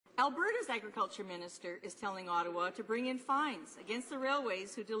Alberta's Agriculture Minister is telling Ottawa to bring in fines against the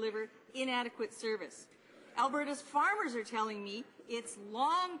railways who deliver inadequate service. Alberta's farmers are telling me it's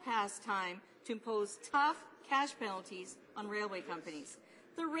long past time to impose tough cash penalties on railway companies.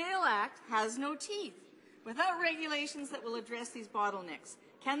 The Rail Act has no teeth. Without regulations that will address these bottlenecks,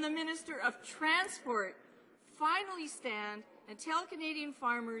 can the Minister of Transport finally stand and tell Canadian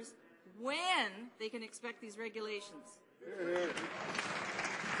farmers when they can expect these regulations? The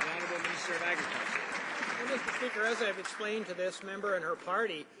Honourable Minister of Agriculture. Well, Mr. Speaker, as I've explained to this member and her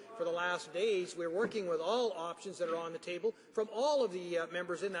party for the last days, we're working with all options that are on the table from all of the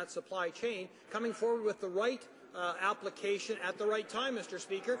members in that supply chain, coming forward with the right application at the right time, Mr.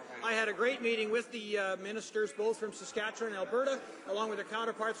 Speaker. I had a great meeting with the ministers, both from Saskatchewan and Alberta, along with their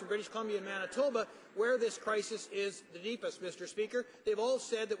counterparts from British Columbia and Manitoba, where this crisis is the deepest, Mr. Speaker. They've all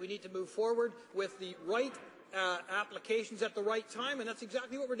said that we need to move forward with the right applications at the right time, and that's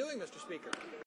exactly what we're doing, Mr. Speaker.